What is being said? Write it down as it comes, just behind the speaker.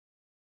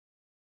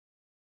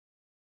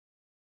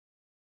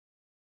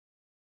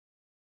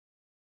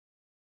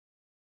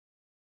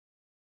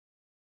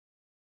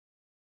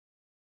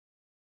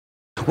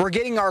We're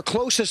getting our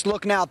closest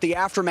look now at the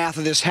aftermath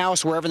of this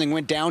house where everything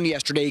went down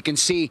yesterday. You can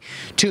see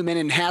two men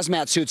in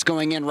hazmat suits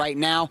going in right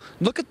now.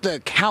 Look at the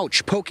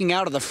couch poking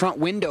out of the front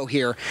window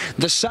here.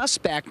 The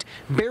suspect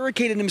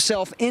barricaded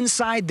himself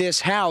inside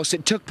this house.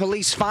 It took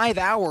police 5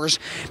 hours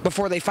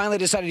before they finally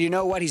decided, you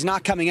know what, he's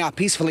not coming out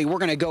peacefully. We're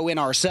going to go in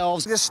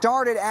ourselves. This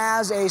started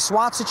as a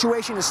SWAT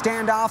situation, a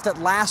standoff that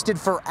lasted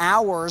for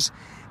hours,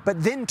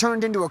 but then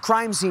turned into a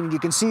crime scene. You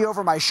can see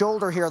over my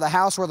shoulder here the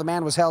house where the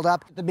man was held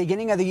up. At the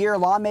beginning of the year,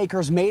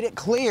 lawmakers made it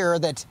clear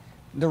that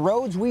the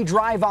roads we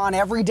drive on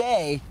every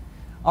day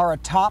are a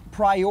top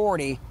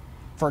priority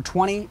for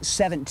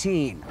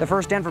 2017. The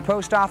first Denver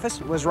post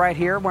office was right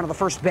here, one of the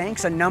first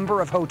banks, a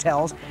number of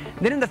hotels.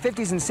 Then in the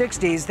 50s and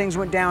 60s, things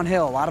went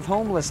downhill. A lot of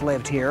homeless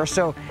lived here,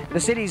 so the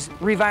city's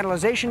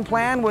revitalization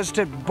plan was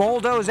to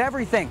bulldoze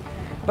everything.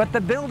 But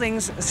the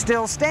buildings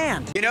still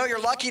stand. You know,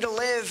 you're lucky to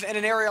live in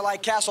an area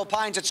like Castle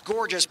Pines. It's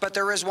gorgeous, but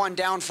there is one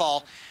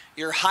downfall.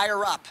 You're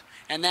higher up,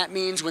 and that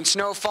means when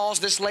snow falls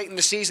this late in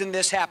the season,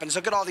 this happens.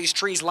 Look at all these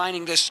trees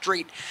lining this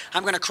street.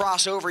 I'm going to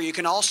cross over. You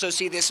can also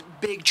see this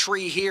big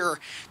tree here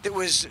that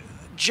was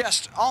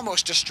just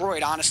almost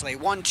destroyed, honestly.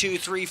 1, 2,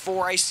 3,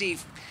 4. I see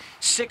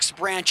 6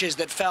 branches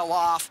that fell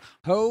off.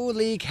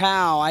 Holy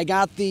cow. I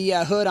got the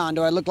hood on.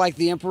 Do I look like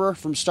the Emperor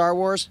from Star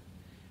Wars?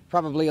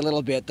 Probably a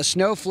little bit. The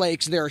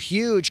snowflakes, they're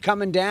huge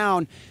coming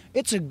down.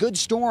 It's a good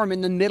storm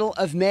in the middle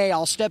of May.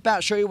 I'll step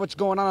out, show you what's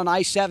going on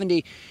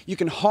I-70. You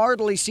can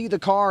hardly see the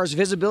cars.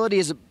 Visibility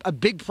is a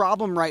big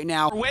problem right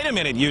now. Wait a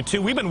minute, you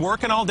two. We've been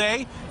working all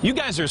day. You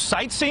guys are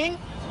sightseeing?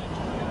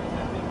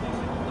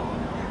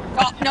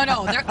 Oh,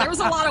 no. There was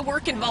a lot of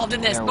work involved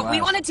in this, but we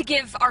wanted to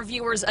give our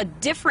viewers a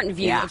different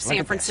view of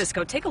San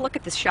Francisco. Take a look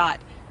at this shot.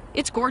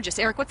 It's gorgeous.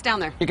 Eric, what's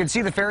down there? You can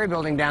see the ferry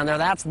building down there.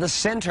 That's the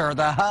center,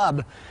 the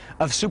hub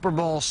of Super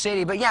Bowl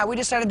City. But yeah, we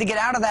decided to get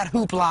out of that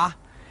hoopla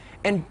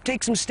and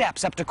take some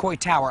steps up to Coy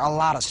Tower. A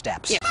lot of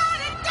steps. Yeah.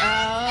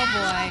 Oh,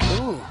 boy.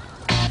 Ooh.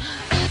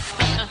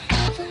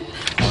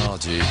 Oh,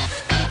 gee.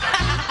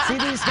 See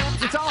these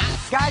hips? It's all,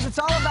 guys, it's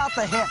all about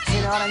the hips.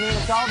 You know what I mean?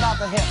 It's all about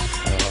the hips.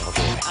 Oh,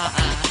 boy.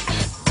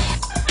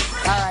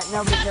 All right,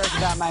 nobody cares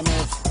about my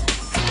moves.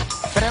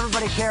 But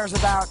everybody cares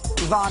about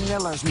Von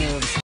Miller's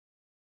moves.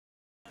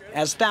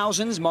 As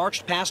thousands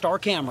marched past our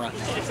camera,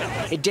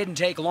 it didn't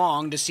take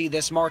long to see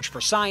this march for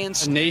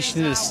science. The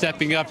nation is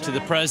stepping up to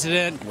the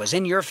president. Was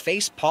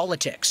in-your-face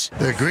politics.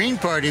 The Green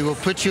Party will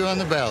put you on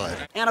the ballot.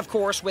 And of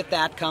course, with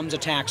that comes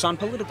attacks on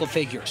political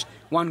figures.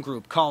 One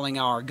group calling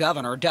our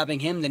governor, dubbing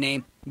him the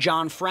name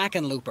John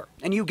Frackenlooper.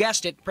 And you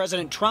guessed it,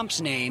 President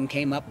Trump's name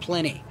came up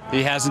plenty.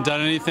 He hasn't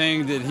done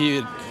anything that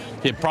he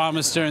had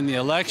promised during the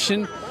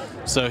election,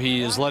 so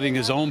he is letting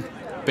his own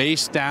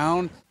base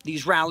down.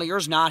 These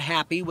ralliers not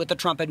happy with the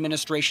Trump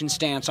administration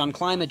stance on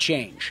climate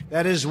change.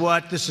 That is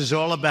what this is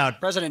all about.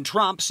 President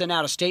Trump sent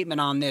out a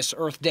statement on this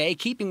Earth Day,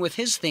 keeping with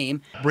his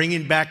theme,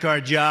 bringing back our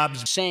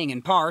jobs, saying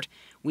in part,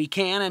 we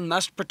can and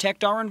must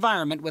protect our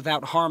environment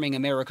without harming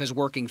America's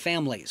working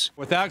families.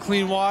 Without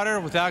clean water,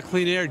 without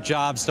clean air,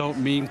 jobs don't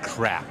mean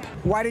crap.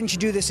 Why didn't you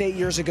do this 8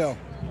 years ago?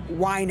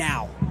 Why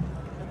now?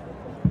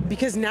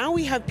 Because now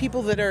we have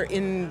people that are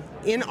in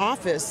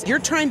office. You're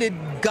trying to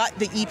gut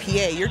the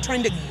EPA. You're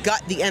trying to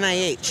gut the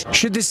NIH.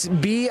 Should this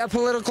be a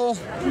political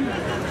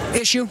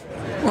issue,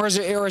 or is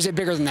it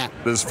bigger than that?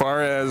 As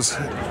far as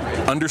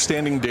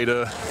understanding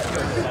data,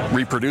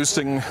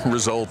 reproducing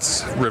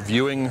results,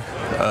 reviewing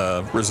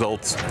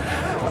results,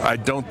 I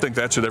don't think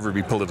that should ever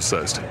be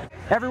politicized.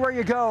 Everywhere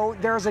you go,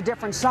 there's a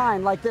different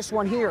sign like this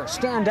one here,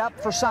 Stand Up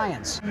for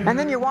Science. And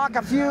then you walk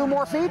a few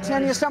more feet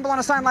and you stumble on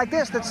a sign like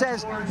this that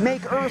says,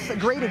 Make Earth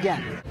Great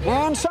Again.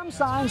 And some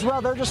signs,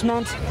 well, they're just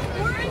meant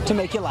to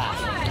make you laugh.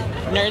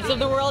 Nerds of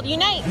the world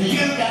unite. You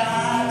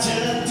got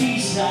to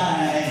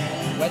decide.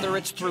 Whether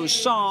it's through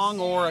song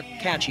or a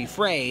catchy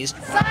phrase,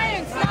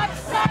 science, not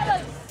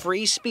silence.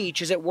 Free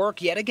speech is at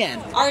work yet again.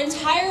 Our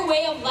entire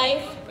way of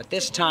life. But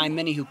this time,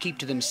 many who keep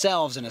to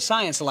themselves in a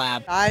science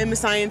lab, I'm a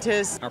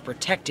scientist, are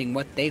protecting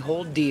what they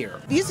hold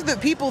dear. These are the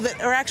people that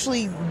are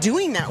actually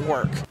doing that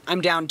work. I'm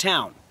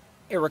downtown.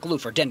 Eric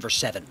Lupher, Denver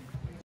 7.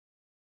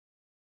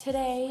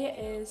 Today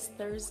is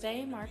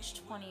Thursday, March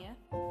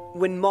 20th.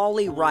 When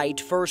Molly Wright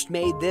first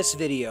made this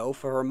video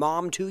for her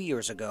mom 2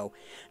 years ago,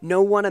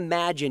 no one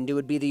imagined it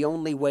would be the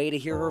only way to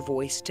hear her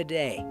voice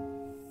today.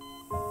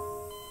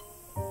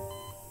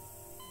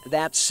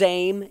 That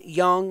same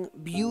young,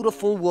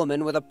 beautiful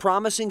woman with a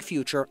promising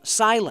future,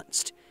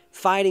 silenced,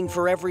 fighting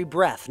for every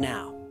breath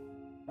now.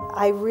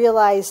 I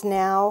realize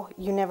now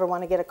you never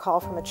want to get a call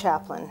from a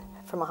chaplain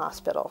from a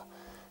hospital.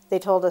 They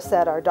told us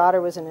that our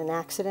daughter was in an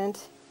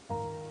accident.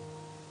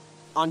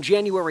 On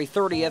January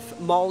 30th,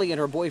 Molly and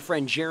her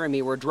boyfriend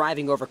Jeremy were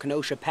driving over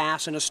Kenosha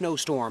Pass in a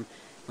snowstorm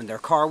when their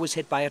car was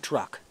hit by a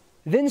truck.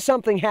 Then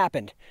something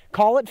happened.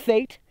 Call it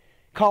fate,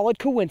 call it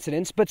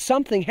coincidence, but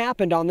something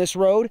happened on this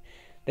road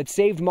that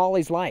saved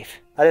Molly's life.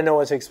 I didn't know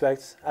what to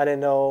expect. I didn't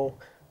know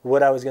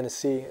what I was going to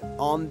see.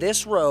 On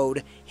this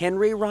road,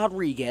 Henry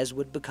Rodriguez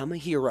would become a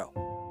hero.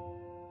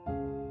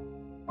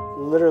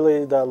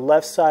 Literally the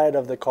left side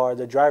of the car,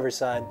 the driver's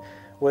side,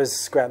 was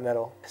scrap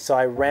metal. So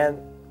I ran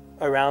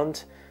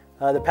around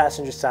the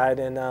passenger side,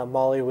 and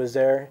Molly was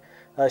there.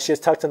 She was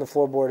tucked in the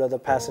floorboard of the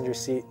passenger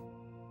seat.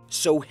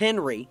 So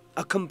Henry,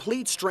 a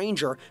complete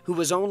stranger who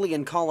was only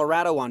in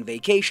Colorado on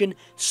vacation,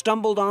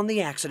 stumbled on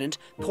the accident,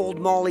 pulled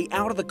Molly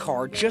out of the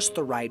car just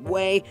the right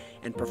way,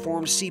 and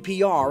performed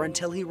CPR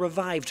until he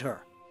revived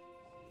her.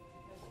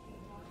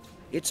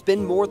 It's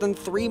been more than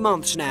 3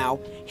 months now.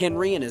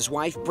 Henry and his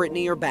wife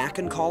Brittany are back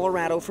in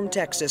Colorado from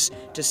Texas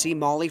to see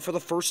Molly for the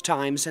first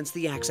time since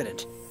the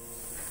accident.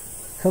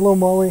 Hello,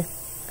 Molly.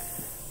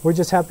 We're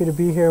just happy to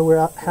be here.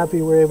 We're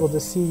happy we're able to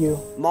see you.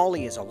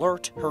 Molly is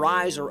alert, her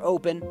eyes are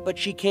open, but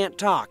she can't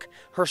talk.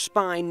 Her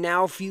spine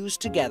now fused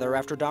together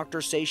after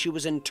doctors say she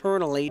was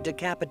internally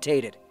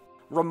decapitated.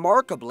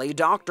 Remarkably,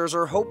 doctors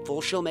are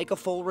hopeful she'll make a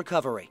full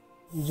recovery.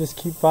 You just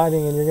keep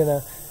fighting and you're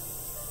gonna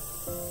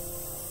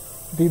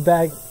be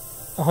back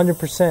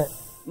 100%.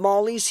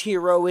 Molly's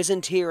hero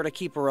isn't here to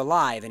keep her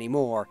alive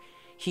anymore.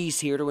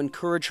 He's here to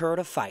encourage her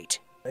to fight.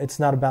 It's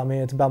not about me,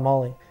 it's about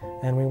Molly.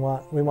 And we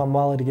want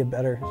Molly to get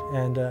better,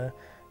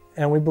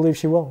 and we believe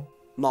she will.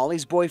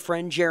 Molly's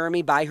boyfriend,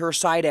 Jeremy, by her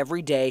side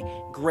every day,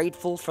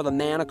 grateful for the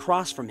man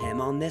across from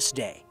him on this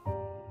day.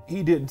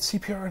 He did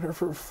CPR on her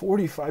for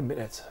 45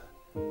 minutes.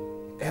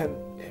 And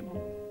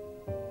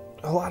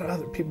a lot of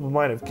other people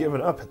might have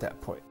given up at that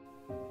point.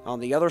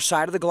 On the other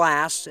side of the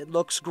glass, it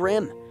looks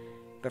grim.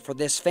 But for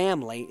this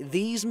family,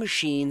 these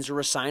machines are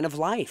a sign of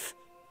life,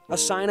 a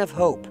sign of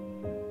hope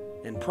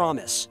and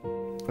promise.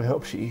 I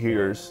hope she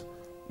hears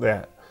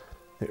that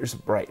there's a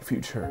bright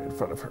future in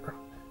front of her,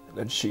 and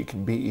that she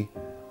can be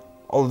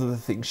all of the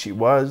things she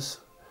was,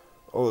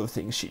 all of the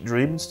things she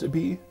dreams to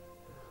be,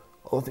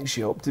 all the things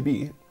she hoped to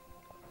be.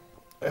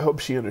 I hope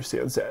she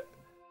understands that.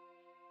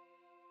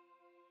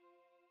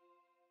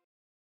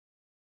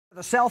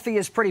 The selfie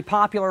is pretty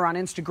popular on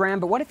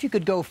Instagram, but what if you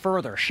could go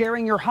further,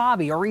 sharing your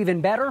hobby, or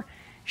even better,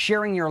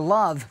 sharing your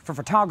love for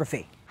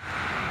photography?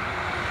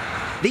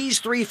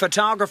 These 3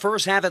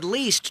 photographers have at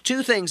least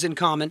 2 things in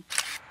common: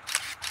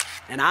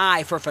 an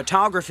eye for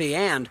photography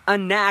and a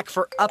knack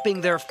for upping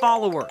their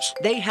followers.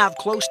 They have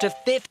close to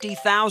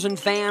 50,000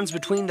 fans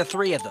between the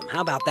 3 of them.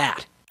 How about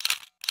that?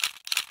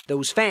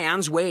 Those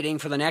fans waiting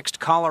for the next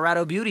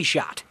Colorado beauty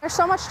shot. There's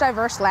so much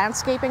diverse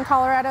landscape in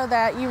Colorado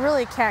that you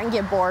really can't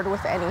get bored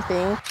with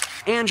anything.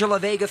 Angela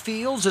Vega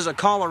Fields is a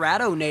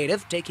Colorado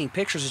native. Taking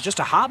pictures is just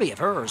a hobby of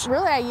hers.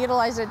 Really, I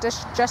utilize it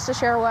just to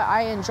share what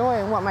I enjoy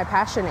and what my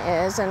passion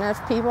is. And if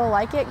people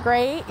like it,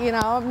 great. You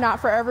know, not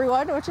for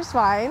everyone, which is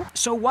fine.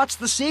 So what's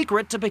the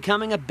secret to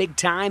becoming a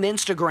big-time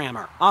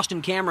Instagrammer?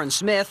 Austin Cameron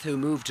Smith, who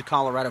moved to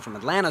Colorado from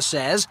Atlanta,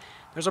 says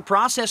there's a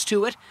process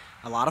to it.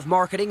 A lot of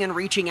marketing and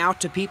reaching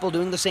out to people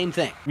doing the same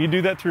thing. You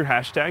do that through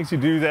hashtags. You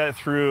do that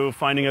through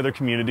finding other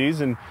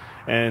communities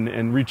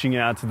and reaching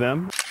out to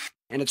them.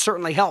 And it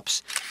certainly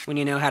helps when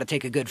you know how to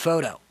take a good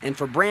photo. And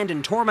for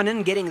Brandon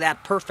Tormanen, getting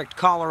that perfect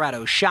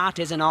Colorado shot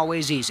isn't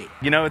always easy.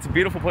 You know, it's a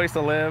beautiful place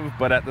to live,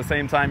 but at the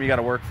same time, you got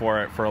to work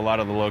for it for a lot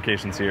of the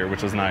locations here,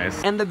 which is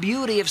nice. And the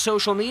beauty of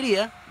social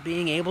media,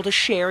 being able to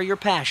share your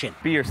passion.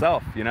 Be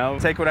yourself, you know,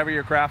 take whatever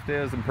your craft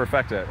is and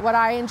perfect it. What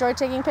I enjoy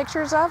taking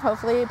pictures of,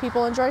 hopefully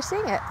people enjoy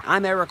seeing it.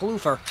 I'm Eric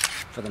Lupher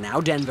for the Now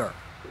Denver.